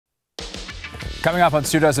Coming up on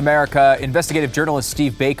Stu Does America, investigative journalist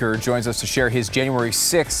Steve Baker joins us to share his January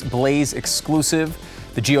 6th Blaze exclusive.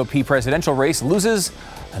 The GOP presidential race loses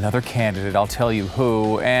another candidate. I'll tell you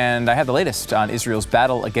who. And I have the latest on Israel's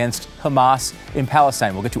battle against Hamas in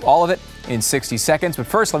Palestine. We'll get to all of it in 60 seconds. But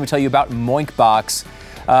first, let me tell you about MOINK Box.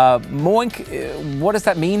 MOINK, what does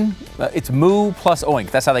that mean? It's moo plus oink.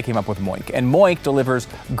 That's how they came up with MOINK. And MOINK delivers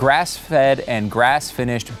grass-fed and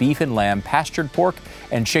grass-finished beef and lamb, pastured pork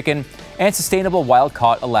and chicken, and sustainable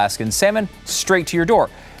wild-caught Alaskan salmon straight to your door.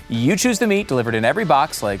 You choose the meat delivered in every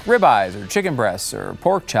box, like ribeyes or chicken breasts or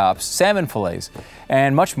pork chops, salmon fillets,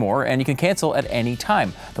 and much more, and you can cancel at any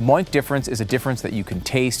time. The MOINK difference is a difference that you can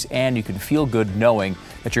taste, and you can feel good knowing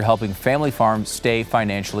that you're helping family farms stay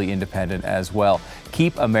financially independent as well.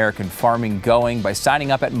 Keep American farming going by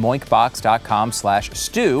signing up at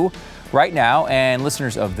moinkbox.com/stew right now, and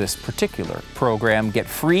listeners of this particular program get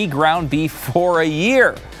free ground beef for a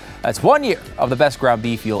year. That's 1 year of the best ground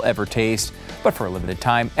beef you'll ever taste, but for a limited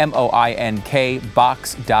time.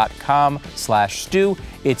 moinkbox.com/stew.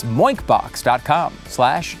 It's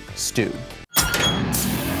moinkbox.com/stew.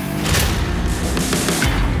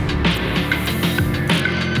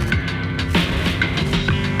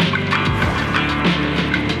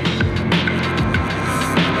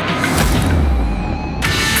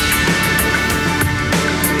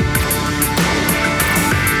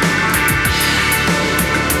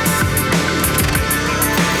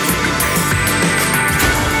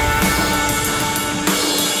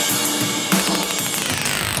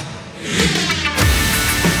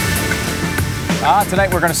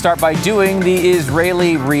 Tonight we're going to start by doing the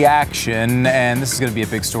Israeli reaction, and this is going to be a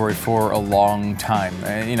big story for a long time.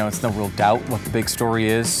 It's no real doubt what the big story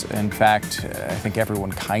is. In fact, I think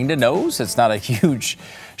everyone kind of knows. It's not a huge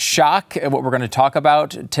shock at what we're going to talk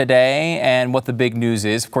about today and what the big news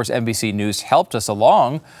is. Of course, NBC News helped us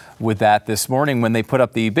along with that this morning when they put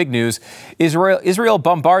up the big news. Israel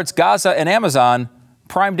bombards Gaza and Amazon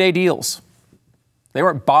Prime Day deals. They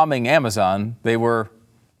weren't bombing Amazon. They were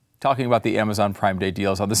talking about the Amazon Prime Day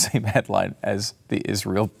deals on the same headline as the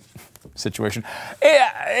Israel situation.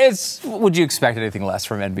 Would you expect anything less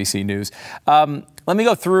from NBC News? Let me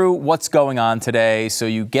go through what's going on today so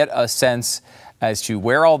you get a sense as to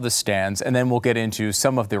where all this stands, and then we'll get into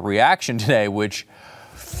some of the reaction today, which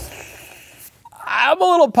I'm a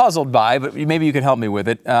little puzzled by, but maybe you can help me with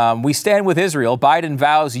it. We stand with Israel. Biden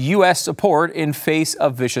vows U.S. support in face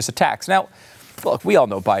of vicious attacks. Now, look, we all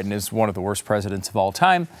know Biden is one of the worst presidents of all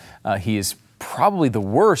time. He is probably the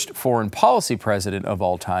worst foreign policy president of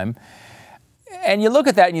all time. And you look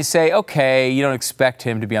at that and you say, okay, you don't expect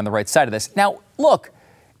him to be on the right side of this. Now, look,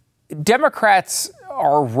 Democrats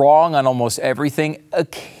are wrong on almost everything.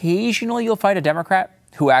 Occasionally you'll find a Democrat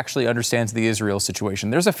who actually understands the Israel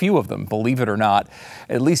situation. There's a few of them, believe it or not,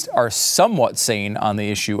 at least are somewhat sane on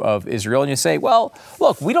the issue of Israel. And you say, well,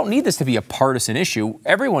 look, we don't need this to be a partisan issue.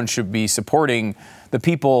 Everyone should be supporting the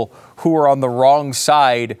people who are on the wrong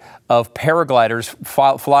side of paragliders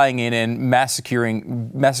flying in and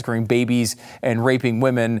massacring babies and raping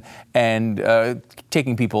women and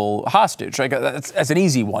taking people hostage. Like, that's an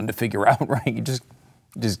easy one to figure out, right? You just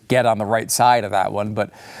get on the right side of that one.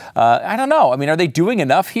 But I don't know. I mean, are they doing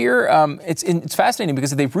enough here? It's fascinating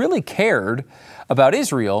because if they really cared about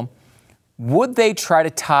Israel, would they try to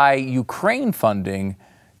tie Ukraine funding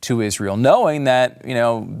to Israel, knowing that,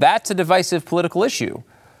 that's a divisive political issue?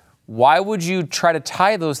 Why would you try to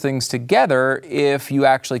tie those things together if you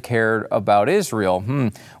actually cared about Israel?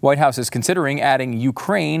 White House is considering adding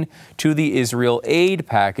Ukraine to the Israel aid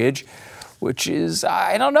package, which is,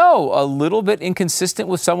 I don't know, a little bit inconsistent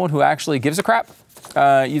with someone who actually gives a crap,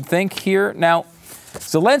 you'd think here. Now,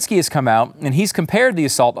 Zelensky has come out, and he's compared the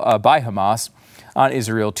assault by Hamas on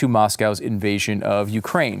Israel to Moscow's invasion of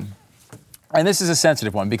Ukraine. And this is a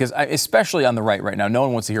sensitive one because, especially on the right now, no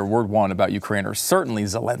one wants to hear word one about Ukraine, or certainly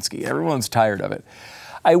Zelensky. Everyone's tired of it.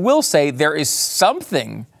 I will say there is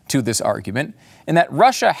something to this argument in that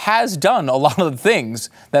Russia has done a lot of the things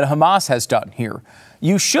that Hamas has done here.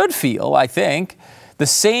 You should feel, I think, the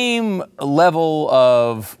same level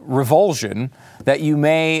of revulsion that you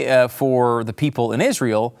may for the people in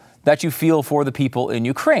Israel that you feel for the people in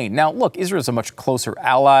Ukraine. Now, look, Israel is a much closer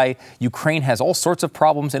ally. Ukraine has all sorts of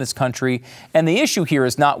problems in its country. And the issue here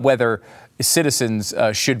is not whether citizens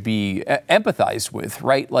should be empathized with,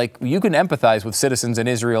 right? Like, you can empathize with citizens in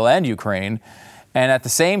Israel and Ukraine, and at the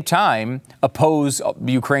same time oppose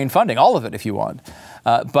Ukraine funding, all of it if you want.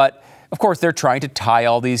 But of course, they're trying to tie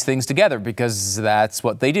all these things together because that's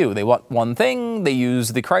what they do. They want one thing. They use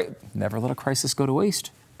the never let a crisis go to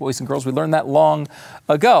waste. Boys and girls, we learned that long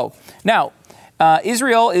ago. Now,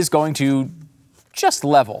 Israel is going to just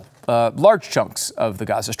level large chunks of the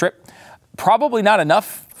Gaza Strip. Probably not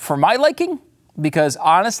enough for my liking, because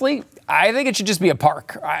honestly, I think it should just be a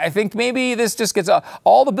park. I think maybe this just gets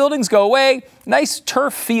all the buildings go away, nice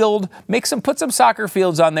turf field, put some soccer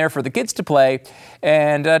fields on there for the kids to play,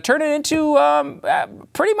 and turn it into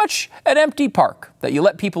pretty much an empty park that you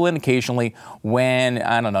let people in occasionally when,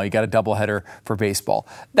 I don't know, you got a doubleheader for baseball.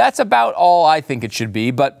 That's about all I think it should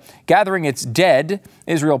be, but gathering its dead,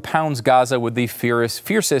 Israel pounds Gaza with the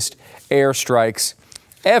fiercest airstrikes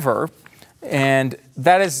ever. And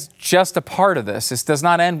that is just a part of this. This does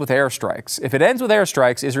not end with airstrikes. If it ends with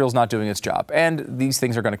airstrikes, Israel's not doing its job. And these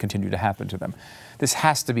things are going to continue to happen to them. This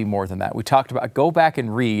has to be more than that. We talked about, go back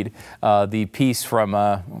and read the piece from,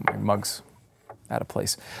 my mug's out of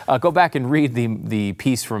place. Go back and read the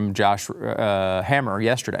piece from Josh Hammer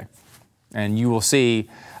yesterday. And you will see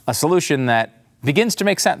a solution that begins to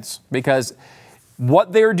make sense, because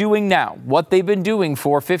what they're doing now, what they've been doing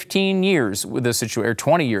for 15 years with this situation, or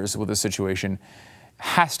 20 years with this situation,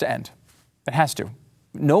 has to end. It has to.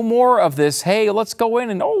 No more of this, hey, let's go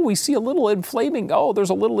in and, we see a little inflaming.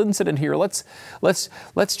 There's a little incident here. Let's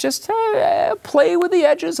just play with the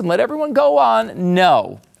edges and let everyone go on.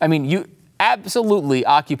 No. I mean, you absolutely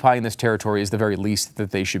occupying this territory is the very least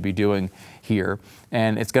that they should be doing here.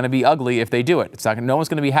 And it's going to be ugly if they do it. No one's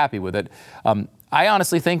going to be happy with it. I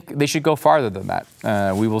honestly think they should go farther than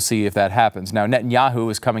that. We will see if that happens. Now, Netanyahu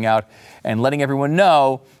is coming out and letting everyone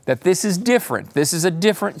know that this is different. This is a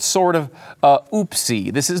different sort of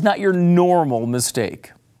oopsie. This is not your normal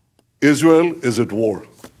mistake. Israel is at war.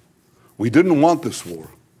 We didn't want this war.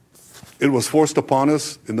 It was forced upon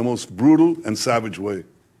us in the most brutal and savage way.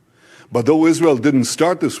 But though Israel didn't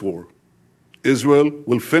start this war, Israel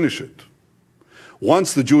will finish it.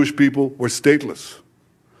 Once the Jewish people were stateless.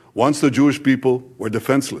 Once the Jewish people were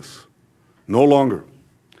defenseless. No longer.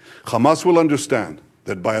 Hamas will understand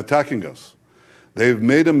that by attacking us, they've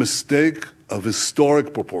made a mistake of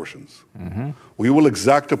historic proportions. We will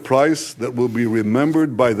exact a price that will be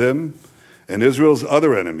remembered by them and Israel's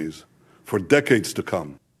other enemies for decades to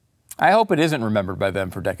come. I hope it isn't remembered by them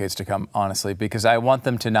for decades to come, honestly, because I want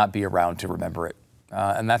them to not be around to remember it.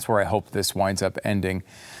 And that's where I hope this winds up ending.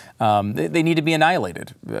 They need to be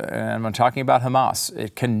annihilated. And I'm talking about Hamas.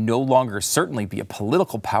 It can no longer certainly be a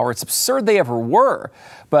political power. It's absurd they ever were.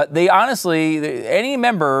 But they honestly, any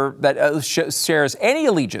member that shares any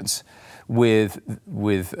allegiance with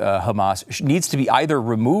Hamas needs to be either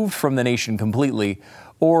removed from the nation completely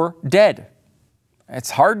or dead.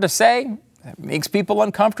 It's hard to say. It makes people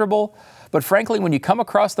uncomfortable. But frankly, when you come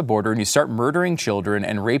across the border and you start murdering children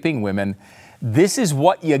and raping women, this is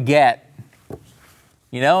what you get.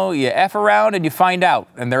 You know, you F around and you find out,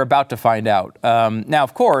 and they're about to find out. Now,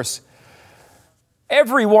 of course,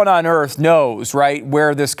 everyone on earth knows, right,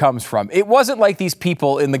 where this comes from. It wasn't like these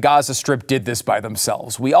people in the Gaza Strip did this by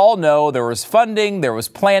themselves. We all know there was funding, there was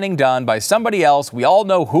planning done by somebody else. We all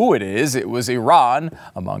know who it is. It was Iran,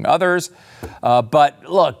 among others. But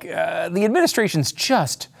look, the administration's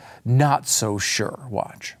just not so sure.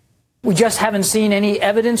 Watch. We just haven't seen any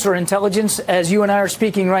evidence or intelligence, as you and I are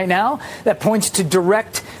speaking right now, that points to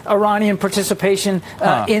direct Iranian participation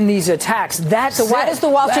in these attacks. So why does the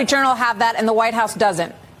Wall Street Journal have that and the White House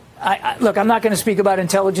doesn't? Look, I'm not going to speak about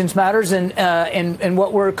intelligence matters and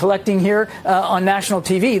what we're collecting here on national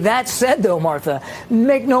TV. That said, though, Martha,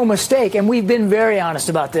 make no mistake, and we've been very honest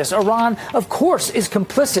about this, Iran, of course, is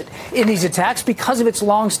complicit in these attacks because of its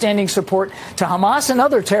longstanding support to Hamas and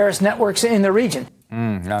other terrorist networks in the region.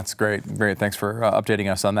 That's great. Great. Thanks for updating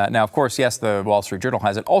us on that. Now, of course, yes, the Wall Street Journal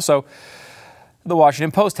has it. Also, the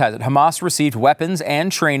Washington Post has it. Hamas received weapons and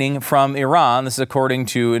training from Iran. This is according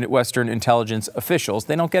to Western intelligence officials.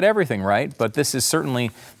 They don't get everything right, but this is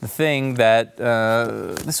certainly the thing that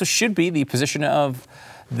this should be the position of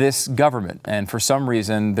this government. And for some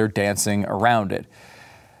reason, they're dancing around it.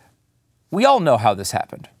 We all know how this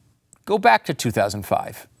happened. Go back to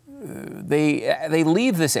 2005. They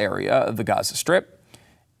leave this area of the Gaza Strip,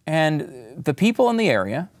 and the people in the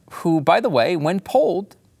area, who, by the way, when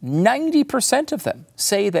polled, 90% of them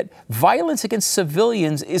say that violence against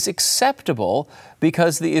civilians is acceptable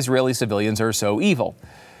because the Israeli civilians are so evil.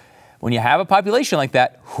 When you have a population like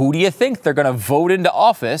that, who do you think they're going to vote into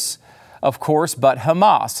office? Of course, but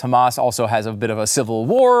Hamas. Hamas also has a bit of a civil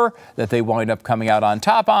war that they wind up coming out on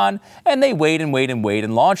top on, and they wait and wait and wait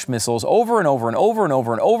and launch missiles over and over and over and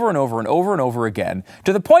over and over and over and over and over again,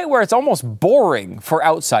 to the point where it's almost boring for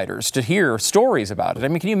outsiders to hear stories about it. I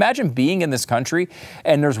mean, can you imagine being in this country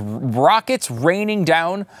and there's rockets raining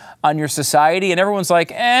down on your society and everyone's like,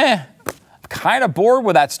 kind of bored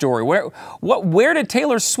with that story. Where did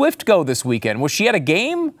Taylor Swift go this weekend? Was she at a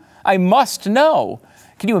game? I must know.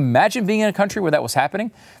 Can you imagine being in a country where that was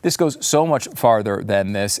happening? This goes so much farther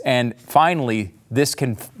than this. And finally, this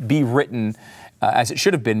can be written as it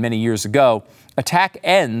should have been many years ago. Attack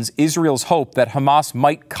ends Israel's hope that Hamas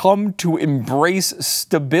might come to embrace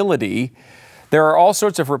stability. There are all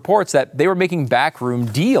sorts of reports that they were making backroom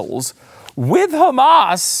deals with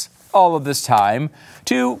Hamas all of this time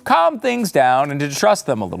to calm things down and to trust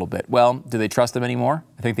them a little bit. Well, do they trust them anymore?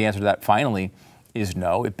 I think the answer to that finally is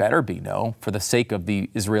no. It better be no. For the sake of the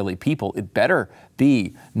Israeli people, it better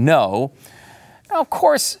be no. Now, of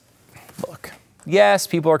course, look, yes,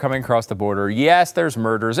 people are coming across the border. Yes, there's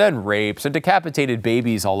murders and rapes and decapitated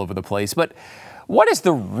babies all over the place. But what is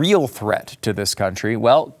the real threat to this country?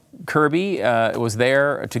 Well, Kirby was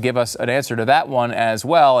there to give us an answer to that one as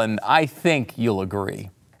well, and I think you'll agree.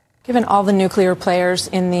 Given all the nuclear players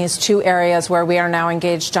in these two areas where we are now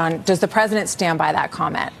engaged, John, does the president stand by that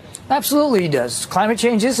comment? Absolutely, he does. Climate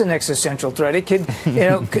change is an existential threat. It could,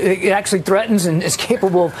 it actually threatens and is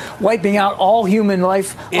capable of wiping out all human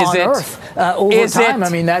life on Earth over time. I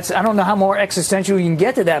mean, I don't know how more existential you can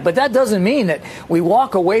get to that, but that doesn't mean that we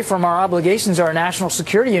walk away from our obligations, our national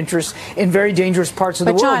security interests in very dangerous parts of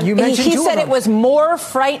the world. John, You mentioned he said it was more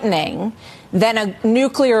frightening than a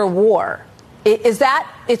nuclear war. Is that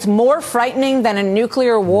it's more frightening than a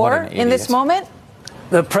nuclear war in this moment?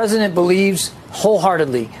 The president believes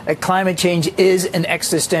wholeheartedly that climate change is an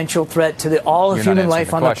existential threat to all of human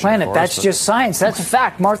life on the planet. That's just science. That's a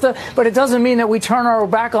fact, Martha. But it doesn't mean that we turn our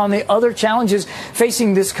back on the other challenges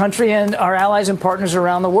facing this country and our allies and partners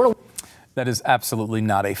around the world. That is absolutely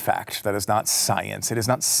not a fact. That is not science. It is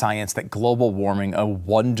not science that global warming, a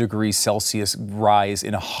 1 degree Celsius rise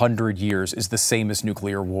in 100 years, is the same as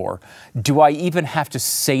nuclear war. Do I even have to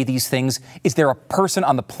say these things? Is there a person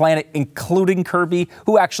on the planet, including Kirby,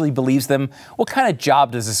 who actually believes them? What kind of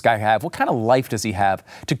job does this guy have? What kind of life does he have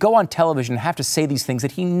to go on television and have to say these things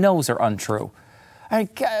that he knows are untrue? I mean,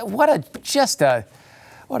 what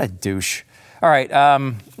a douche. All right.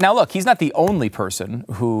 Now, look, he's not the only person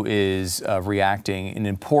who is reacting in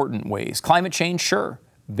important ways. Climate change, sure,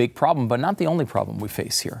 big problem, but not the only problem we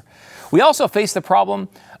face here. We also face the problem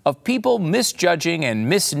of people misjudging and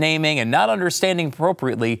misnaming and not understanding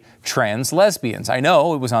appropriately trans lesbians. I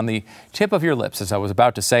know it was on the tip of your lips as I was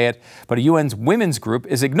about to say it, but a UN's women's group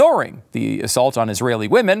is ignoring the assault on Israeli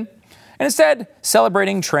women and instead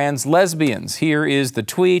celebrating trans lesbians. Here is the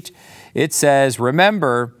tweet. It says,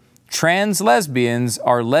 "Remember, trans lesbians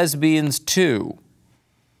are lesbians too.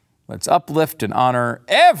 Let's uplift and honor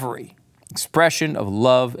every expression of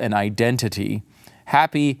love and identity.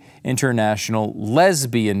 Happy International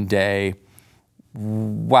Lesbian Day."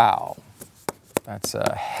 Wow. That's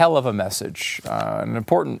a hell of a message, an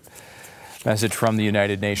important message from the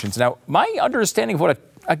United Nations. Now, my understanding of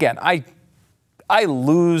again, I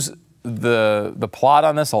lose the plot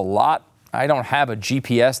on this a lot. I don't have a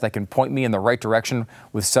GPS that can point me in the right direction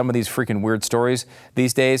with some of these freaking weird stories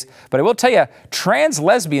these days. But I will tell you, trans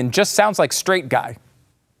lesbian just sounds like straight guy,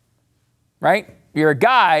 right? You're a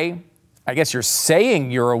guy. I guess you're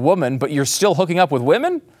saying you're a woman, but you're still hooking up with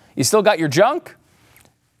women? You still got your junk?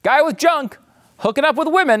 Guy with junk hooking up with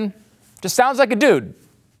women just sounds like a dude.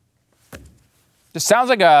 Just sounds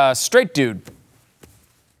like a straight dude.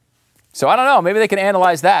 So I don't know. Maybe they can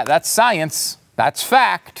analyze that. That's science. That's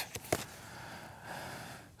fact.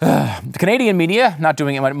 The Canadian media not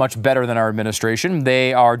doing it much better than our administration.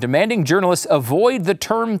 They are demanding journalists avoid the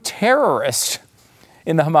term terrorist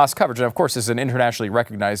in the Hamas coverage. And of course, this is an internationally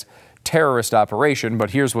recognized terrorist operation, but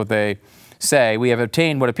here's what they say. "We have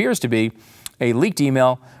obtained what appears to be a leaked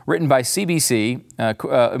email written by CBC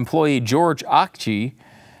employee George Akchi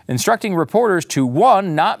instructing reporters to,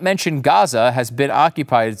 one, not mention Gaza has not been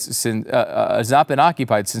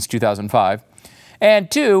occupied since 2005.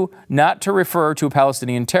 And two, not to refer to a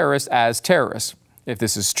Palestinian terrorist as terrorists. If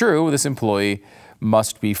this is true, this employee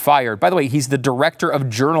must be fired." By the way, he's the director of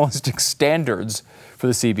journalistic standards for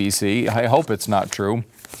the CBC. I hope it's not true.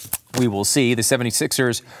 We will see. The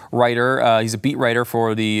 76ers writer, he's a beat writer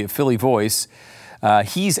for the Philly Voice.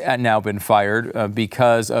 He's now been fired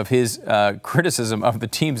because of his criticism of the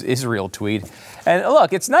team's Israel tweet. And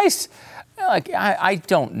look, it's nice. I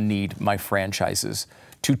don't need my franchises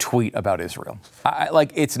to tweet about Israel.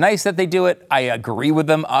 It's nice that they do it. I agree with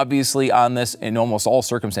them, obviously, on this in almost all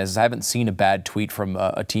circumstances. I haven't seen a bad tweet from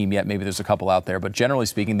a team yet. Maybe there's a couple out there, but generally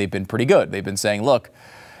speaking, they've been pretty good. They've been saying, look,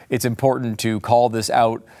 it's important to call this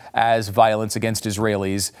out as violence against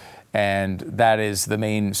Israelis. And that is the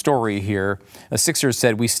main story here. The Sixers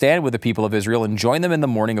said, "We stand with the people of Israel and join them in the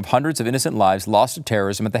mourning of hundreds of innocent lives lost to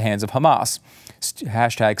terrorism at the hands of Hamas.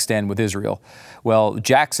 Hashtag stand with Israel." Well,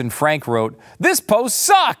 Jackson Frank wrote, "This post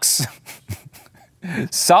sucks."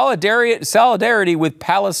 Solidarity with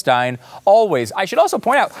Palestine always. I should also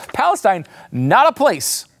point out, Palestine, not a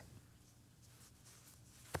place.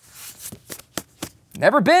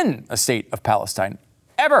 Never been a state of Palestine.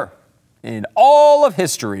 Ever. In all of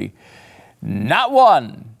history. Not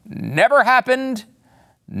one. Never happened.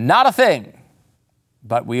 Not a thing.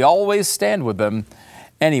 But we always stand with them.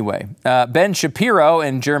 Anyway, Ben Shapiro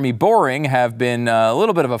and Jeremy Boring have been a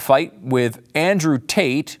little bit of a fight with Andrew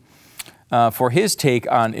Tate for his take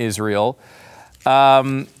on Israel.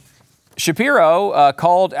 Shapiro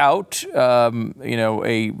called out,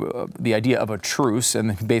 the idea of a truce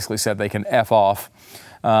and basically said they can F off.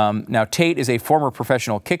 Now, Tate is a former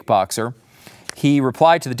professional kickboxer. He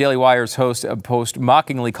replied to the Daily Wire's post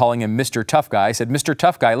mockingly calling him Mr. Tough Guy. He said, "Mr.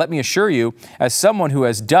 Tough Guy, let me assure you, as someone who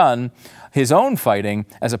has done his own fighting,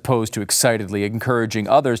 as opposed to excitedly encouraging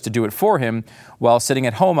others to do it for him while sitting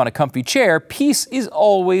at home on a comfy chair, peace is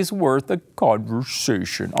always worth a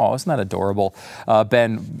conversation." Oh, isn't that adorable?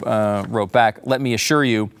 Ben wrote back, "Let me assure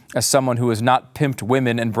you, as someone who has not pimped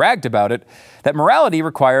women and bragged about it, that morality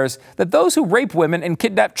requires that those who rape women and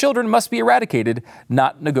kidnap children must be eradicated,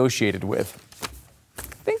 not negotiated with."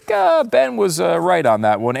 I think Ben was right on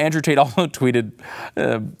that one. Andrew Tate also tweeted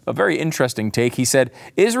a very interesting take. He said,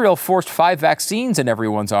 "Israel forced 5 vaccines in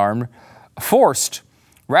everyone's arm. Forced.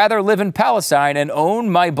 Rather live in Palestine and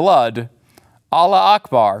own my blood. Allah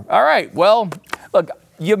Akbar." All right, well, look,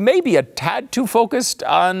 you may be a tad too focused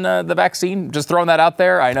on the vaccine. Just throwing that out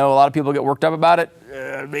there. I know a lot of people get worked up about it.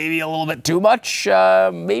 Maybe a little bit too much.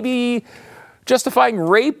 Maybe justifying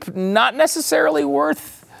rape, not necessarily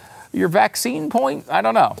worth your vaccine point. I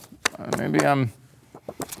don't know.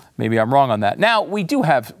 Maybe I'm wrong on that. Now, we do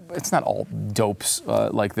have, it's not all dopes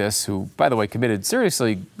like this who, by the way, committed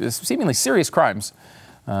seemingly serious crimes,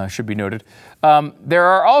 should be noted. There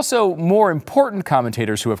are also more important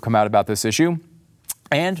commentators who have come out about this issue,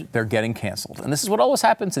 and they're getting canceled. And this is what always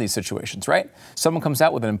happens in these situations, right? Someone comes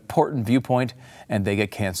out with an important viewpoint, and they get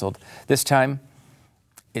canceled. This time,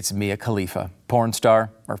 it's Mia Khalifa, porn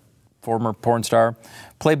star, or former porn star.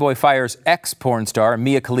 Playboy fires ex-porn star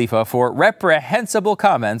Mia Khalifa for reprehensible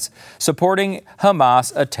comments supporting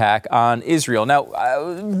Hamas attack on Israel. Now,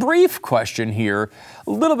 brief question here, a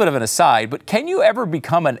little bit of an aside, but can you ever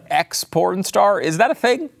become an ex-porn star? Is that a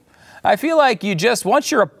thing? I feel like once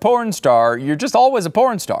you're a porn star, you're just always a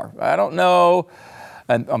porn star. I don't know.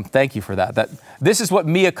 And thank you for that. This is what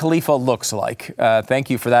Mia Khalifa looks like. Thank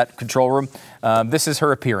you for that, control room. This is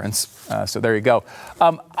her appearance. So there you go.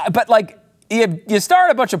 But like, you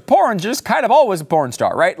start a bunch of porns, you're just kind of always a porn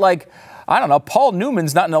star, right? Like, I don't know, Paul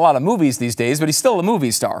Newman's not in a lot of movies these days, but he's still a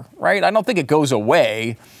movie star, right? I don't think it goes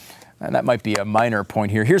away. And that might be a minor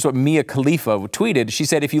point here. Here's what Mia Khalifa tweeted. She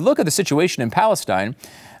said, "If you look at the situation in Palestine,"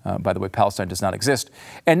 by the way, Palestine does not exist,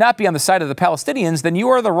 "and not be on the side of the Palestinians, then you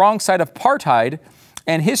are the wrong side of apartheid,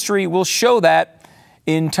 and history will show that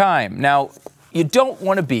in time." Now, you don't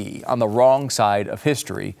want to be on the wrong side of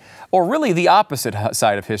history, or really the opposite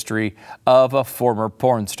side of history of a former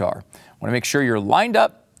porn star. Want to make sure you're lined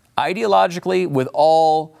up ideologically with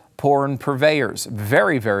all porn purveyors.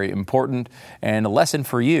 Very, very important, and a lesson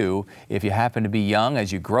for you if you happen to be young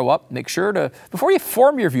as you grow up. Make sure to, before you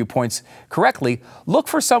form your viewpoints correctly, look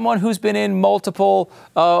for someone who's been in multiple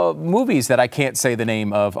movies that I can't say the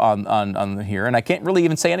name of on here, and I can't really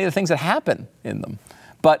even say any of the things that happen in them.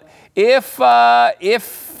 But if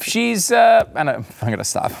she's, and I'm going to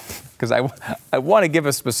stop because I want to give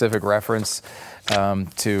a specific reference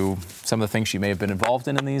to some of the things she may have been involved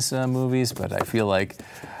in these movies, but I feel like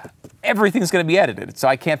everything's going to be edited, so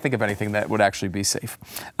I can't think of anything that would actually be safe.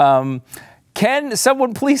 Can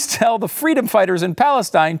someone please tell the freedom fighters in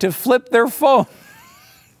Palestine to flip their phone?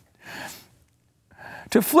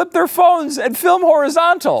 To flip their phones and film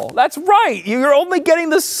horizontal. That's right. You're only getting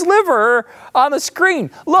the sliver on the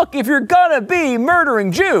screen. Look, if you're gonna be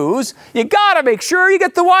murdering Jews, you gotta make sure you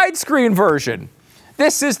get the widescreen version.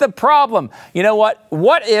 This is the problem. You know what?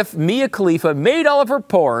 What if Mia Khalifa made all of her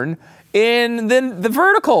porn in the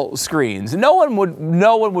vertical screens? No one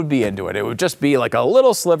would be into it. It would just be like a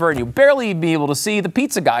little sliver, and you'd barely be able to see the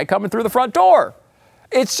pizza guy coming through the front door.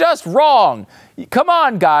 It's just wrong. Come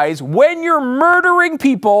on, guys. When you're murdering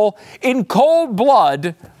people in cold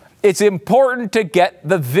blood, it's important to get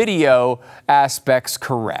the video aspects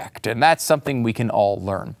correct. And that's something we can all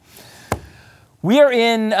learn. We are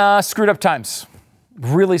in screwed up times.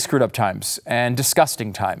 really screwed up times and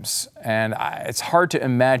disgusting times. And it's hard to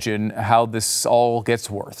imagine how this all gets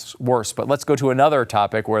worse. But let's go to another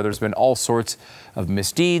topic where there's been all sorts of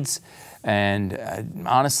misdeeds and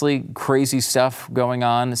honestly, crazy stuff going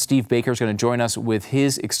on. Steve Baker is going to join us with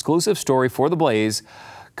his exclusive story for The Blaze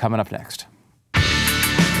coming up next.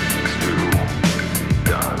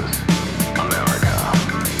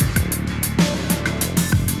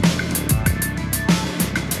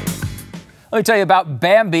 Let me tell you about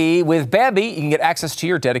BAMBEE. With BAMBEE, you can get access to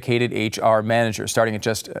your dedicated HR manager starting at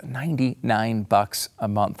just $99 a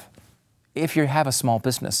month. If you have a small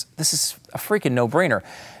business, this is a freaking no-brainer.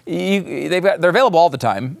 They're available all the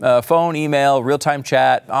time. Phone, email, real-time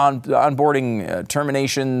chat, onboarding,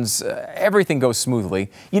 terminations, everything goes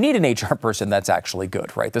smoothly. You need an HR person that's actually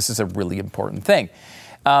good, right? This is a really important thing.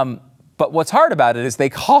 But what's hard about it is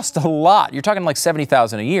they cost a lot. You're talking like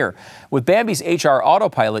 $70,000 a year. With BAMBEE's HR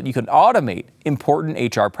Autopilot, you can automate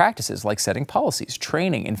important HR practices like setting policies,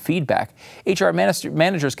 training, and feedback. HR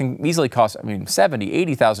managers can easily cost, $70,000,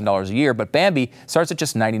 $80,000 a year, but BAMBEE starts at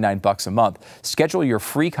just $99 a month. Schedule your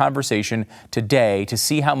free conversation today to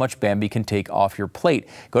see how much BAMBEE can take off your plate.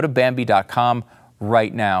 Go to Bambee.com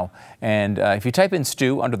right now. And if you type in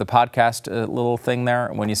Stu under the podcast little thing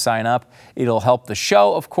there, when you sign up, it'll help the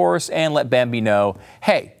show, of course, and let BAMBEE know,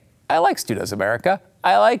 hey, I like Stu Does America.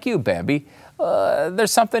 I like you, BAMBEE.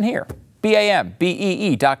 There's something here.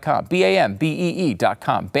 BAMBEE.com.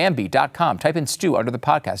 BAMBEE.com. Bambee.com. Type in Stu under the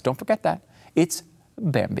podcast. Don't forget that. It's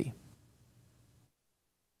BAMBEE.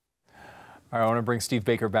 All right, I want to bring Steve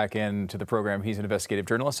Baker back into the program. He's an investigative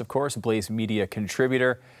journalist, of course, a Blaze Media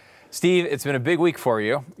contributor. Steve, it's been a big week for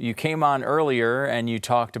you. You came on earlier and you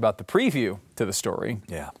talked about the preview to the story.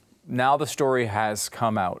 Yeah. Now the story has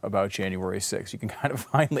come out about January 6th. You can kind of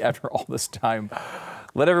finally, after all this time,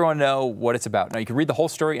 let everyone know what it's about. Now, you can read the whole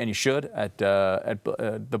story, and you should, at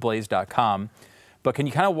theblaze.com. But can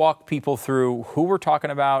you kind of walk people through who we're talking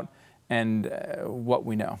about and what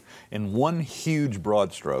we know? In one huge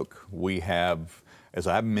broad stroke, we have, as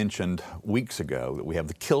I mentioned weeks ago, that we have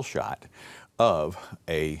the kill shot of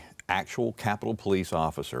a actual Capitol Police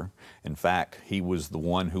officer. In fact, he was the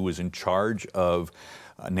one who was in charge of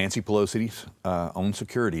Nancy Pelosi's own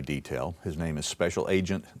security detail. His name is Special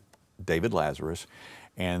Agent David Lazarus,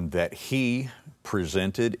 and that he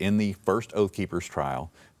presented in the first Oath Keepers trial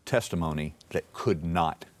testimony that could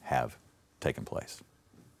not have taken place.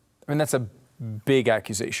 I mean, that's a big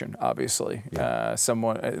accusation, obviously. Yeah.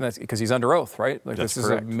 Because he's under oath, right? Like, that's this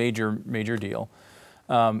correct. Is a major deal.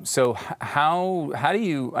 So how do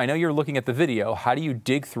you, I know you're looking at the video, how do you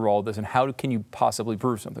dig through all this, and how can you possibly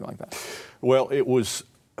prove something like that? Well, it was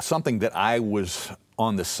something that I was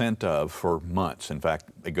on the scent of for months. In fact,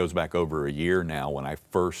 it goes back over a year now when I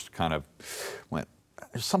first kind of went,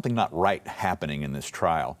 there's something not right happening in this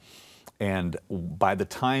trial. And by the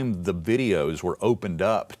time the videos were opened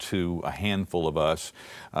up to a handful of us,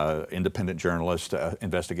 independent journalists,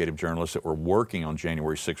 investigative journalists that were working on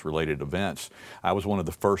January 6 related events, I was one of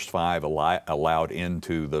the first 5 allowed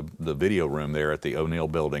into the video room there at the O'Neill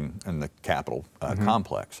building in the Capitol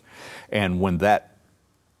complex. And when that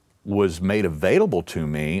was made available to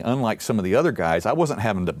me, unlike some of the other guys, I wasn't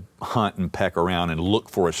having to hunt and peck around and look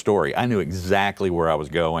for a story. I knew exactly where I was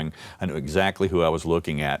going. I knew exactly who I was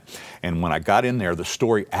looking at. And when I got in there, the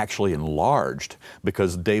story actually enlarged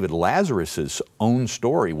because David Lazarus's own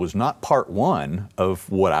story was not part 1 of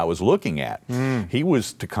what I was looking at. He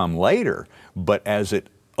was to come later, but as it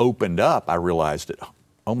opened up, I realized that,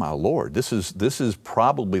 oh my Lord, this is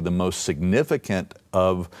probably the most significant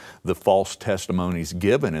of the false testimonies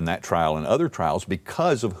given in that trial and other trials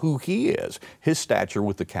because of who he is, his stature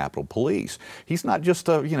with the Capitol Police. He's not just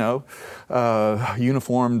a,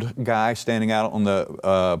 uniformed guy standing out on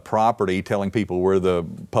the property telling people where the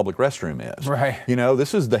public restroom is. Right. You know,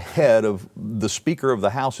 this is the head of the Speaker of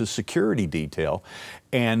the House's security detail.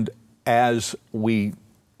 And as we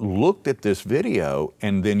looked at this video,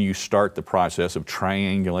 and then you start the process of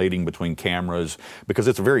triangulating between cameras, because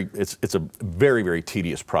it's a very, very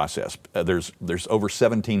tedious process. There's over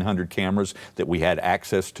 1,700 cameras that we had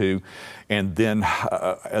access to, and then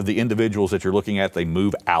the individuals that you're looking at, they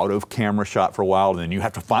move out of camera shot for a while, and then you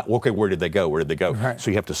have to find, okay, where did they go? Where did they go? Right. So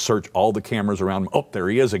you have to search all the cameras around them. Oh, there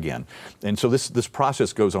he is again. And so this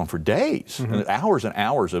process goes on for days, and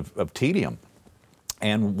hours of tedium.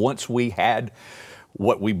 And once we had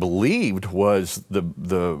what we believed was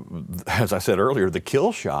as I said earlier, the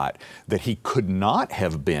kill shot, that he could not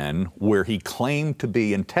have been where he claimed to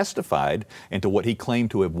be and testified, and to what he claimed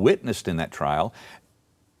to have witnessed in that trial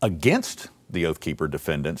against the Oath Keeper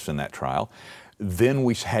defendants in that trial, then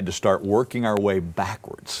we had to start working our way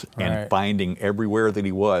backwards and finding everywhere that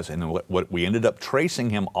he was. And what we ended up tracing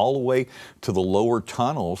him all the way to the lower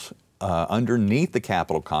tunnels underneath the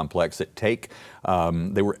Capitol complex that take,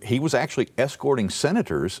 he was actually escorting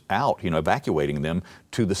senators out, evacuating them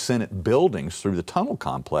to the Senate buildings through the tunnel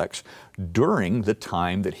complex during the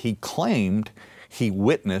time that he claimed he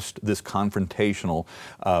witnessed this confrontational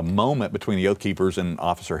moment between the Oath Keepers and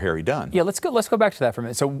Officer Harry Dunn. Yeah, let's go back to that for a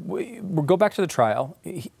minute. So we'll go back to the trial.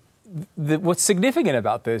 What's significant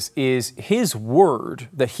about this is his word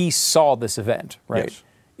that he saw this event, right? Yes.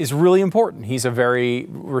 Is really important. He's a very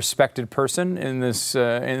respected person in this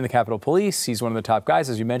in the Capitol Police. He's one of the top guys,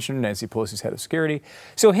 as you mentioned. Nancy Pelosi's head of security.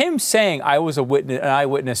 So him saying I was an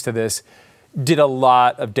eyewitness to this did a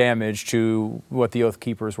lot of damage to what the Oath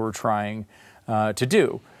Keepers were trying to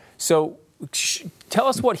do. So tell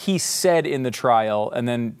us what he said in the trial, and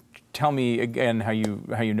then tell me again how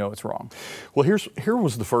you know it's wrong. Well, here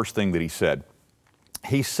was the first thing that he said.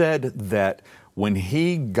 He said that when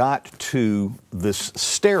he got to this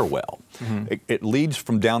stairwell, it leads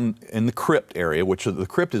from down in the crypt area, which the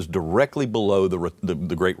crypt is directly below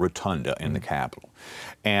the great rotunda in the Capitol.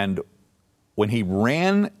 And when he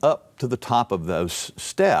ran up to the top of those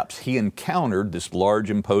steps, he encountered this large,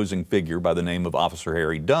 imposing figure by the name of Officer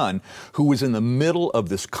Harry Dunn, who was in the middle of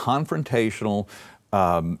this confrontational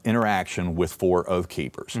interaction with 4 Oath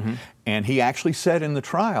Keepers. And he actually said in the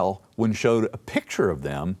trial, when showed a picture of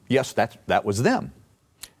them, yes, that was them.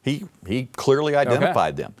 He clearly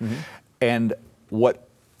identified them. And what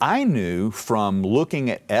I knew from looking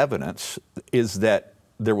at evidence is that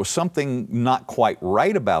there was something not quite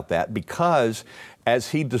right about that, because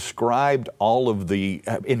as he described all of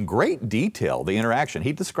in great detail, the interaction,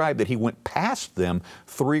 he described that he went past them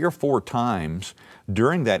 3 or 4 times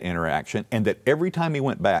during that interaction, and that every time he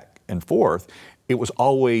went back and forth, it was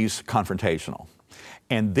always confrontational.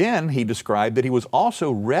 And then he described that he was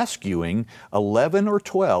also rescuing 11 or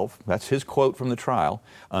 12, that's his quote from the trial,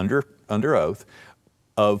 under oath,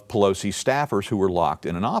 of Pelosi's staffers who were locked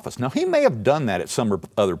in an office. Now, he may have done that at some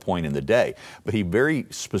other point in the day, but he very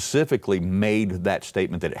specifically made that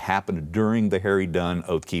statement that it happened during the Harry Dunn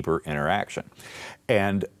Oath Keeper interaction.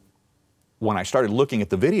 And when I started looking at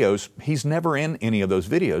the videos, he's never in any of those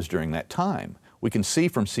videos during that time. We can see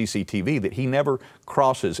from CCTV that he never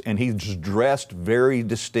crosses, and he's dressed very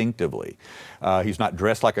distinctively. He's not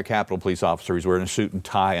dressed like a Capitol Police officer. He's wearing a suit and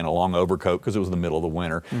tie and a long overcoat because it was the middle of the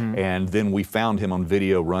winter. And then we found him on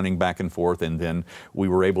video running back and forth, and then we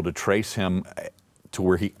were able to trace him to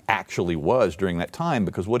where he actually was during that time,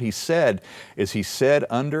 because what he said is he said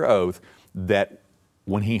under oath that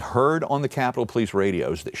when he heard on the Capitol Police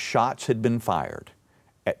radios that shots had been fired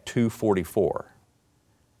at 2:44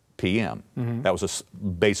 p.m. That was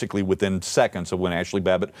basically within seconds of when Ashley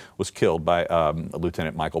Babbitt was killed by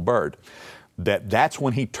Lieutenant Michael Byrd. That's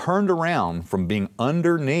when he turned around from being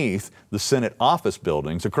underneath the Senate office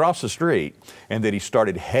buildings across the street, and that he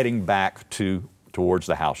started heading back towards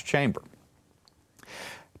the House chamber.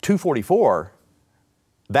 2:44,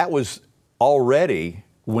 that was already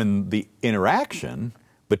when the interaction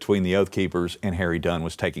between the Oath Keepers and Harry Dunn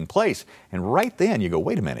was taking place. And right then you go,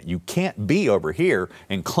 wait a minute, you can't be over here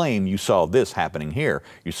and claim you saw this happening here.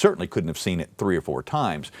 You certainly couldn't have seen it 3 or 4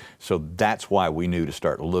 times. So that's why we knew to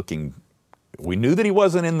start looking. We knew that he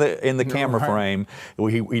wasn't in the camera frame.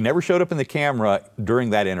 He never showed up in the camera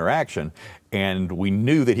during that interaction. And we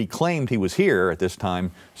knew that he claimed he was here at this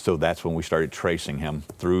time, so that's when we started tracing him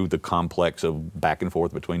through the complex of back and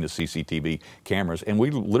forth between the CCTV cameras. And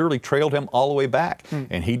we literally trailed him all the way back.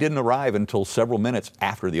 And he didn't arrive until several minutes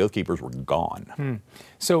after the Oath Keepers were gone.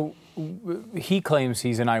 So he claims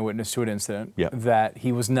he's an eyewitness to an incident that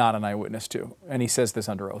he was not an eyewitness to, and he says this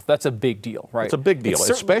under oath. That's a big deal, right? It's a big deal,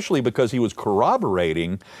 especially because he was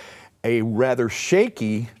corroborating a rather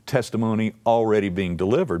shaky testimony already being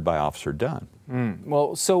delivered by Officer Dunn.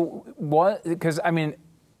 Well, so what, because I mean,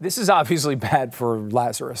 this is obviously bad for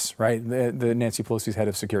Lazarus, right? The Nancy Pelosi's head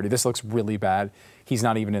of security. This looks really bad. He's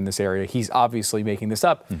not even in this area. He's obviously making this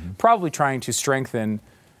up, probably trying to strengthen,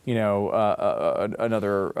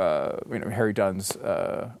 another, Harry Dunn's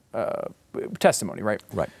testimony, right?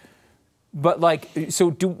 Right. But so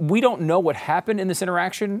we don't know what happened in this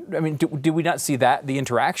interaction? I mean, do we not see the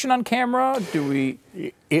interaction on camera?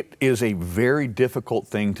 It is a very difficult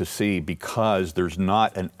thing to see because there's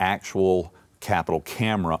not an actual Capitol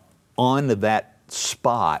camera on that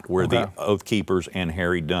spot where the Oath Keepers and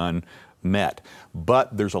Harry Dunn met.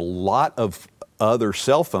 But there's a lot of other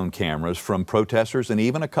cell phone cameras from protesters and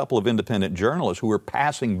even a couple of independent journalists who were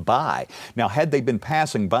passing by. Now, had they been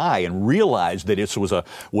passing by and realized that this was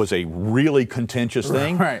a really contentious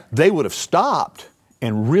thing, right, they would have stopped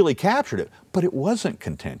and really captured it. But it wasn't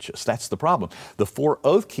contentious. That's the problem. The 4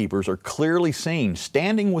 Oath Keepers are clearly seen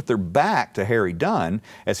standing with their back to Harry Dunn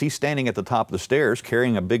as he's standing at the top of the stairs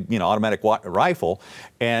carrying a big, automatic rifle,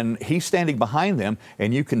 and he's standing behind them,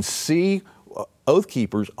 and you can see Oath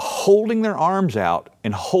Keepers holding their arms out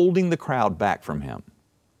and holding the crowd back from him.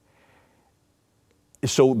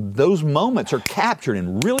 So those moments are captured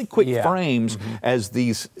in really quick frames as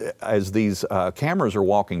these cameras are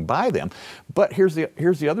walking by them. But here's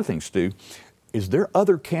the other thing, Stu, is there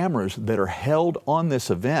other cameras that are held on this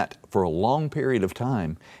event for a long period of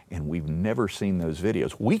time, and we've never seen those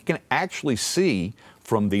videos. We can actually see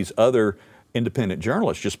from these other independent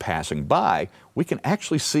journalists just passing by, we can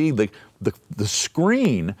actually see the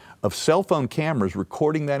screen of cell phone cameras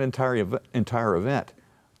recording that entire event,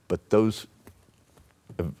 but those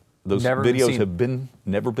videos have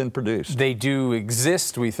never been produced. They do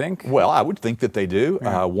exist, we think? Well, I would think that they do.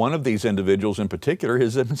 Yeah. One of these individuals in particular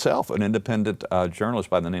is himself an independent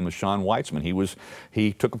journalist by the name of Sean Weitzman.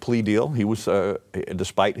 He took a plea deal. He was,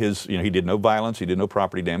 despite his, he did no violence, he did no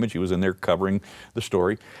property damage. He was in there covering the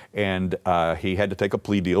story, and he had to take a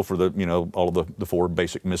plea deal for all of the 4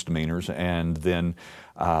 basic misdemeanors, and then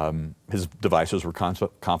his devices were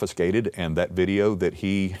confiscated, and that video that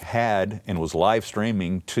he had and was live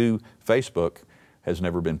streaming to Facebook has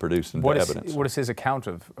never been produced into evidence. What is his account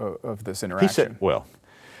of this interaction? He said, well,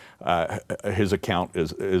 his account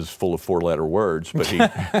is full of 4-letter words, but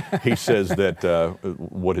he says that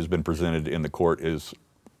what has been presented in the court is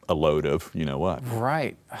a load of what.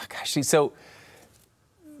 Right. Oh, gosh, so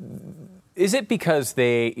is it because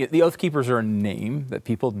the Oath Keepers are a name that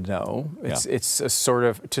people know? It's a sort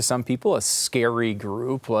of, to some people, a scary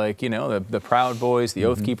group, like, the Proud Boys, the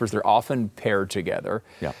Oath Keepers, they're often paired together.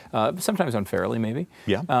 Yeah. Sometimes unfairly, maybe.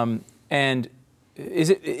 Yeah. And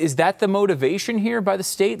is that the motivation here by the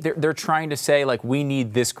state? They're trying to say, like, we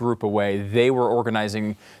need this group away. They were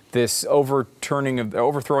organizing this overthrowing of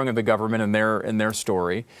the government in their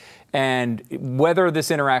story. And whether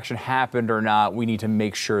this interaction happened or not, we need to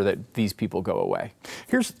make sure that these people go away.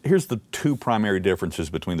 Here's the 2 primary differences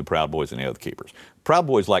between the Proud Boys and the Oath Keepers. Proud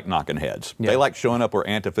Boys like knocking heads. Yeah. They like showing up where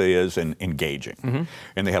Antifa is and engaging.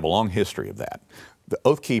 And they have a long history of that. The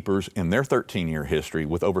Oath Keepers, in their 13-year history,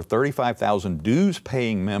 with over 35,000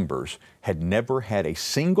 dues-paying members, had never had a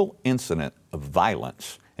single incident of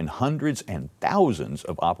violence in hundreds and thousands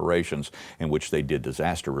of operations in which they did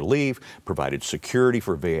disaster relief, provided security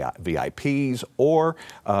for VIPs, or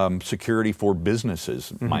security for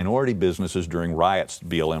businesses, minority businesses during riots,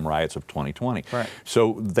 BLM riots of 2020. Right.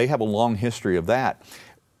 So they have a long history of that.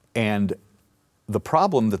 And the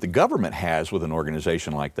problem that the government has with an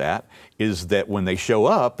organization like that is that when they show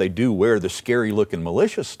up, they do wear the scary-looking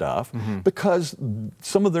militia stuff because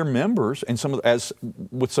some of their members, and as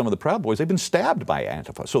with some of the Proud Boys, they've been stabbed by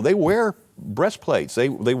Antifa. So they wear breastplates, they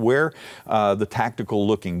wear the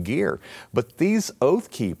tactical-looking gear. But these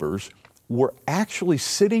Oath Keepers were actually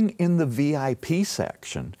sitting in the VIP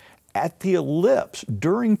section at the Ellipse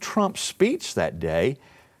during Trump's speech that day,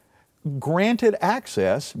 granted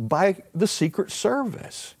access by the Secret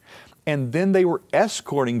Service. And then they were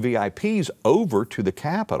escorting VIPs over to the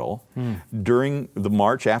Capitol during the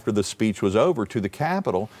march after the speech was over to the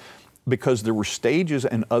Capitol, because there were stages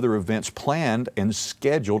and other events planned and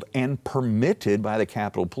scheduled and permitted by the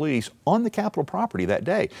Capitol Police on the Capitol property that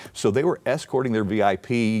day. So they were escorting their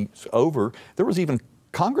VIPs over. There was even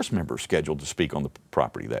Congress members scheduled to speak on the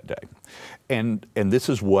property that day. And this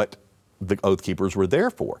is what the Oath Keepers were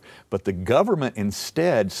there for. But the government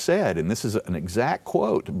instead said, and this is an exact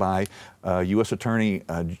quote by Assistant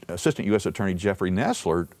U.S. Attorney Jeffrey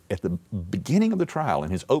Nessler at the beginning of the trial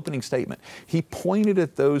in his opening statement. He pointed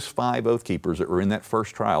at those 5 Oath Keepers that were in that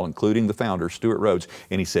first trial, including the founder, Stuart Rhodes,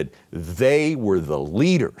 and he said they were the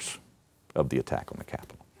leaders of the attack on the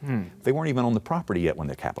Capitol. They weren't even on the property yet when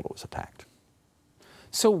the Capitol was attacked.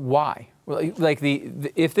 So why? Like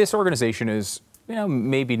if this organization is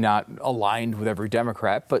maybe not aligned with every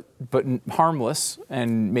Democrat, but harmless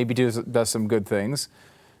and maybe does some good things,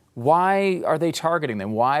 why are they targeting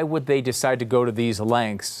them? Why would they decide to go to these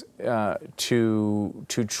lengths to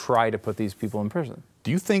try to put these people in prison?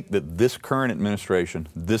 Do you think that this current administration,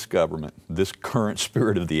 this government, this current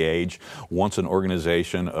spirit of the age wants an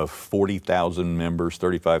organization of 40,000 members,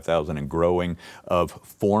 35,000 and growing, of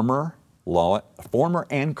former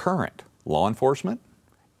and current law enforcement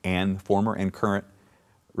and former and current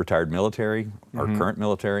retired military or current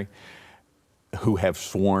military, who have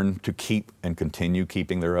sworn to keep and continue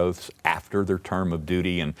keeping their oaths after their term of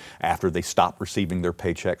duty and after they stop receiving their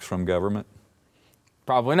paychecks from government?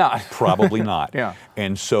 Probably not. Probably not. Yeah.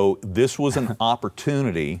 And so this was an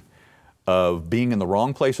opportunity of being in the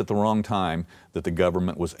wrong place at the wrong time that the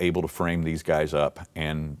government was able to frame these guys up,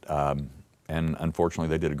 and unfortunately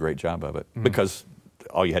they did a great job of it because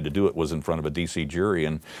all you had to do it was in front of a D.C. jury,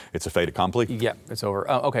 and it's a fait accompli. Yeah, it's over.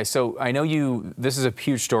 Okay, so I know this is a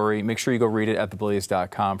huge story. Make sure you go read it at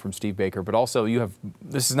theblaze.com from Steve Baker, but also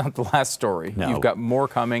this is not the last story. No. You've got more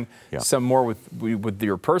coming, some more with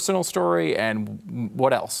your personal story, and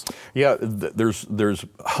what else? Yeah, there's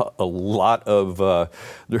a lot of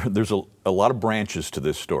there's a lot of branches to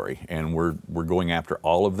this story, and we're going after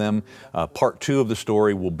all of them. Part 2 of the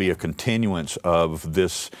story will be a continuance of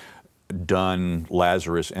this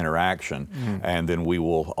Dunn-Lazarus interaction, and then we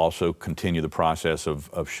will also continue the process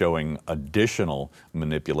of showing additional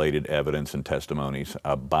manipulated evidence and testimonies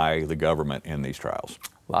by the government in these trials.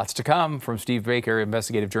 Lots to come from Steve Baker,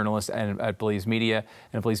 investigative journalist at Blaze Media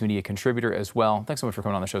and a Blaze Media contributor as well. Thanks so much for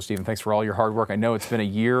coming on the show, Steve, and thanks for all your hard work. I know it's been a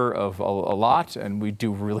year of a lot, and we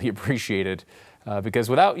do really appreciate it because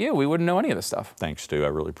without you, we wouldn't know any of this stuff. Thanks, Stu. I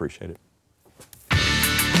really appreciate it.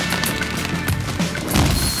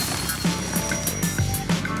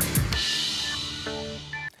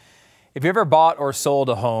 If you ever bought or sold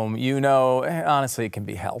a home, you know, honestly, it can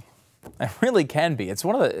be hell. It really can be. It's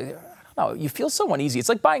one of the, I don't know, you feel so uneasy. It's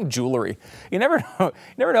like buying jewelry. You never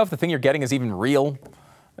know if the thing you're getting is even real.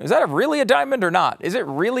 Is that really a diamond or not? Is it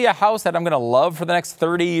really a house that I'm going to love for the next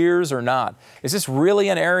 30 years or not? Is this really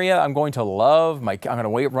an area I'm going to love, I'm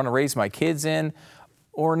going to raise my kids in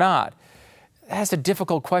or not? That's a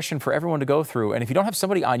difficult question for everyone to go through. And if you don't have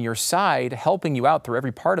somebody on your side helping you out through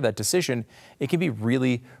every part of that decision, it can be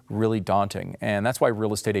really, really daunting. And that's why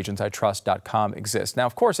realestateagentsitrust.com exists. Now,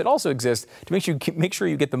 of course, it also exists to make sure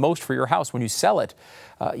you get the most for your house when you sell it.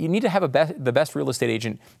 You need to have the best real estate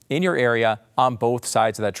agent in your area on both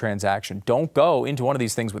sides of that transaction. Don't go into one of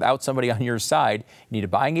these things without somebody on your side. You need a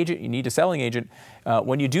buying agent, you need a selling agent.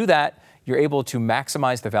 When you do that, you're able to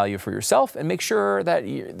maximize the value for yourself and make sure that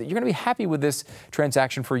you're going to be happy with this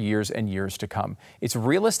transaction for years and years to come. It's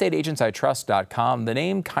realestateagentsitrust.com. The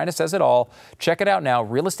name kind of says it all. Check it out now,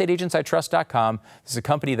 realestateagentsitrust.com. This is a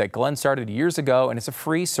company that Glenn started years ago, and it's a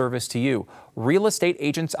free service to you.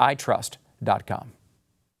 realestateagentsitrust.com.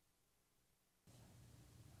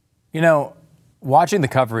 You know, watching the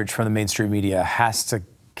coverage from the mainstream media has to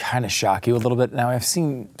kind of shock you a little bit. Now, I've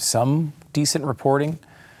seen some decent reporting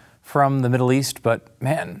from the Middle East, but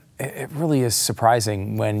man, it really is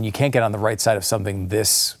surprising when you can't get on the right side of something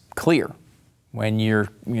this clear. When you're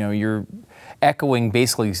echoing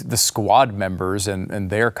basically the squad members and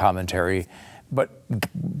their commentary, but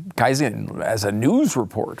guys, as a news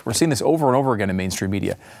report, we're seeing this over and over again in mainstream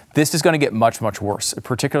media. This is going to get much, much worse,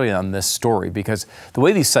 particularly on this story, because the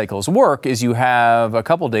way these cycles work is you have a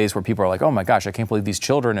couple days where people are like, oh my gosh, I can't believe these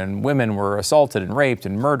children and women were assaulted and raped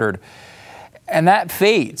and murdered. And that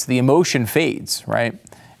fades, the emotion fades, right?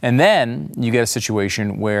 And then you get a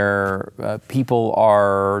situation where people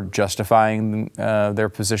are justifying their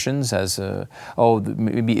positions as,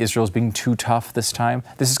 maybe Israel's being too tough this time.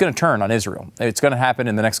 This is going to turn on Israel. It's going to happen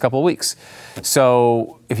in the next couple of weeks.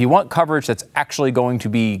 So if you want coverage that's actually going to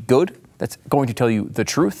be good, that's going to tell you the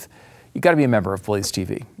truth, you've got to be a member of Blaze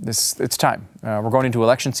TV. It's time. We're going into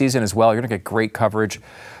election season as well. You're going to get great coverage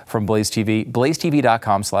from Blaze TV.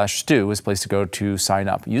 BlazeTV.com/Stu is a place to go to sign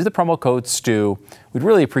up. Use the promo code Stu. We'd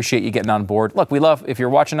really appreciate you getting on board. Look, we love, if you're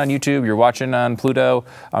watching on YouTube, you're watching on Pluto,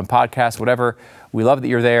 on podcasts, whatever, we love that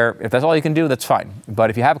you're there. If that's all you can do, that's fine. But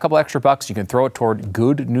if you have a couple extra bucks, you can throw it toward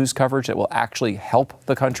good news coverage that will actually help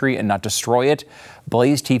the country and not destroy it.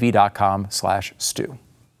 BlazeTV.com/Stu.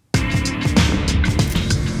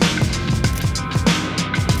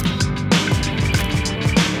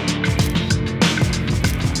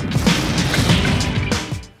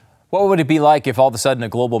 What would it be like if all of a sudden a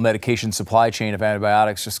global medication supply chain of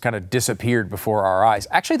antibiotics just kind of disappeared before our eyes?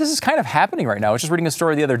 Actually, this is kind of happening right now. I was just reading a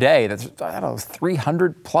story the other day that,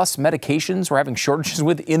 300 plus medications we're having shortages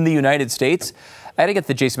with in the United States. I had to get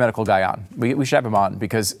the JASE medical guy on. We should have him on,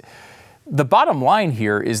 because the bottom line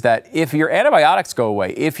here is that if your antibiotics go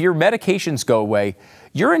away, if your medications go away,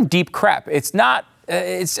 you're in deep crap. It's not,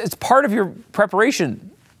 it's part of your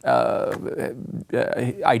preparation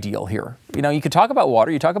ideal here. You know, you could talk about water,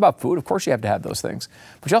 you talk about food, of course you have to have those things,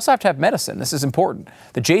 but you also have to have medicine. This is important.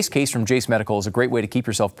 The JASE case from JASE Medical is a great way to keep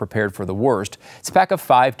yourself prepared for the worst. It's a pack of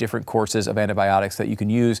 5 different courses of antibiotics that you can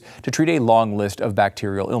use to treat a long list of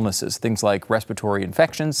bacterial illnesses, things like respiratory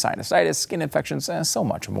infections, sinusitis, skin infections, and so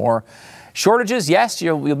much more. Shortages, yes,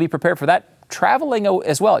 you'll be prepared for that. traveling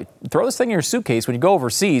as well. Throw this thing in your suitcase when you go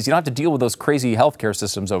overseas. You don't have to deal with those crazy healthcare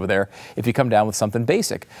systems over there if you come down with something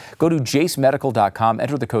basic. Go to jasemedical.com,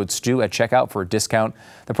 enter the code STU at checkout for a discount.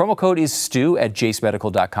 The promo code is STU at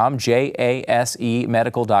jasemedical.com, JASE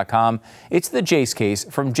medical.com. It's the JASE case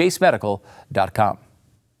from jasemedical.com.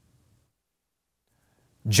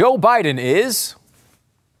 Joe Biden is...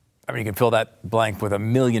 I mean, you can fill that blank with a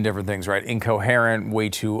million different things, right? Incoherent, way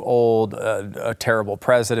too old, a terrible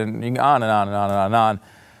president, on and on and on and on and on.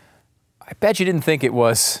 I bet you didn't think it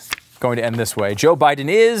was going to end this way. Joe Biden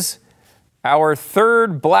is our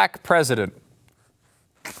third black president,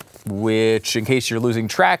 which, in case you're losing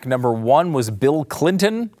track, number one was Bill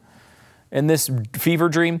Clinton in this fever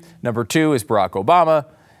dream. Number two is Barack Obama.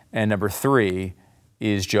 And number three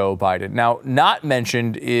is Joe Biden. Now, not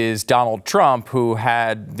mentioned is Donald Trump, who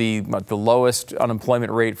had the lowest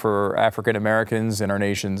unemployment rate for African Americans in our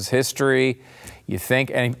nation's history. You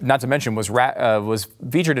think, and not to mention was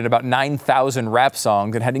featured in about 9,000 rap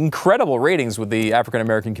songs and had incredible ratings with the African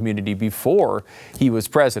American community before he was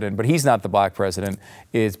president. But he's not the black president.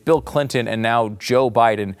 It's Bill Clinton and now Joe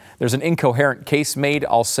Biden. There's an incoherent case made.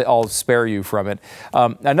 I'll spare you from it.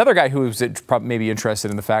 Another guy who's maybe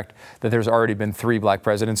interested in the fact that there's already been 3 black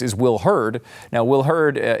presidents is Will Hurd. Now, Will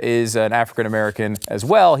Hurd is an African American as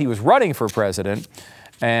well. He was running for president,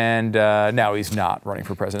 and now he's not running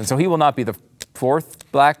for president. So he will not be the 4th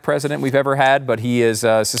black president we've ever had, but he has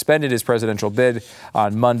suspended his presidential bid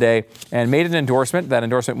on Monday and made an endorsement. That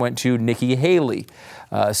endorsement went to Nikki Haley.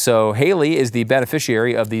 So Haley is the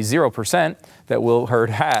beneficiary of the 0% that Will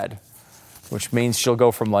Hurd had, which means she'll go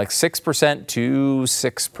from like 6% to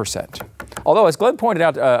 6%. Although, as Glenn pointed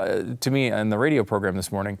out to me on the radio program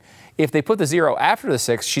this morning, if they put the 0 after the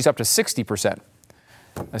 6, she's up to 60%.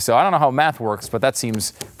 So I don't know how math works, but that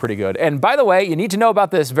seems pretty good. And by the way, you need to know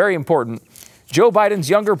about this, very important. Joe Biden's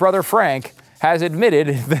younger brother, Frank, has admitted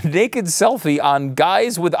the naked selfie on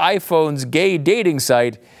Guys with iPhones gay dating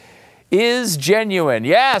site is genuine.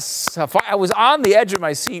 Yes, I was on the edge of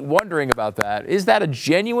my seat wondering about that. Is that a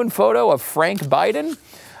genuine photo of Frank Biden?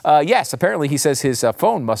 Yes, apparently he says his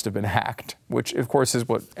phone must have been hacked, which, of course, is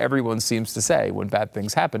what everyone seems to say when bad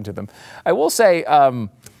things happen to them. I will say,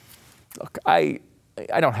 look, I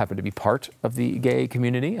don't happen to be part of the gay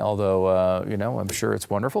community, although, I'm sure it's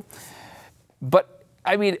wonderful. But,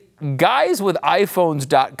 I mean,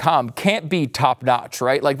 guyswithiPhones.com can't be top notch,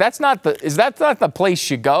 right? Like, that's not the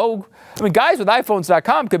place you go? I mean,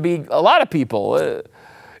 guyswithiPhones.com could be a lot of people.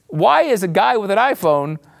 Why is a guy with an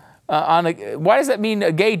iPhone why does that mean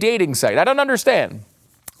a gay dating site? I don't understand.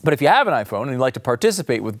 But if you have an iPhone and you'd like to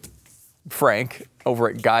participate with Frank over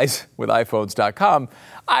at guyswithiPhones.com,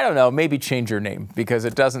 I don't know, maybe change your name, because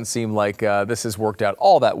it doesn't seem like this has worked out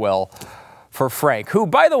all that well for Frank, who,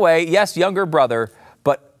 by the way, yes, younger brother,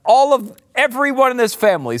 but everyone in this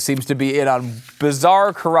family seems to be in on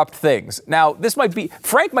bizarre, corrupt things. Now,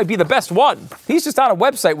 Frank might be the best one. He's just on a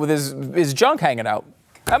website with his junk hanging out.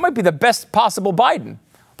 That might be the best possible Biden.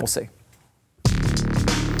 We'll see.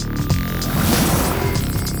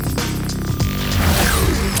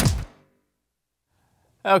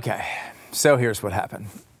 Okay, so here's what happened.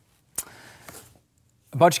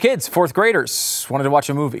 A bunch of kids, 4th graders, wanted to watch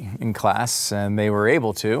a movie in class, and they were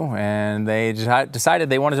able to, and they decided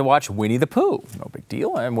they wanted to watch Winnie the Pooh. No big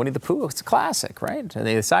deal, and Winnie the Pooh, it's a classic, right? And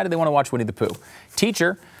they decided they want to watch Winnie the Pooh.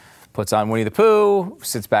 Teacher puts on Winnie the Pooh,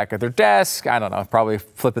 sits back at their desk, I don't know, probably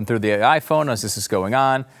flipping through the iPhone as this is going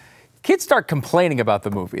on. Kids start complaining about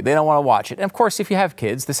the movie. They don't want to watch it. And of course, if you have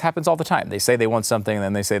kids, this happens all the time. They say they want something, and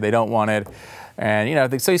then they say they don't want it.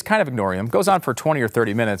 And, so he's kind of ignoring them. Goes on for 20 or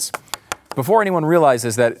 30 minutes before anyone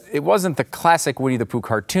realizes that it wasn't the classic Winnie the Pooh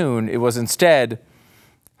cartoon. It was instead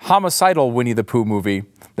homicidal Winnie the Pooh movie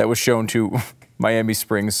that was shown to Miami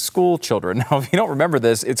Springs school children. Now, if you don't remember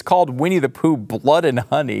this, it's called Winnie the Pooh Blood and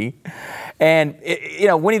Honey. And,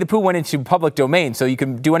 Winnie the Pooh went into public domain, so you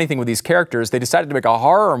can do anything with these characters. They decided to make a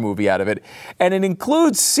horror movie out of it. And it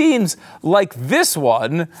includes scenes like this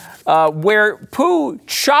one, where Pooh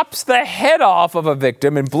chops the head off of a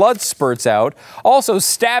victim and blood spurts out. Also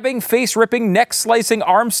stabbing, face ripping, neck slicing,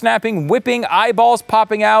 arm snapping, whipping, eyeballs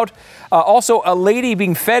popping out. Also a lady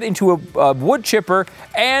being fed into a wood chipper,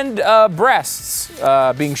 and breasts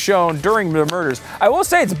being shown during the murders. I will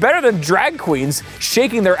say it's better than drag queens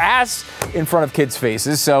shaking their ass in front of kids'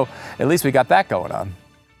 faces, so at least we got that going on.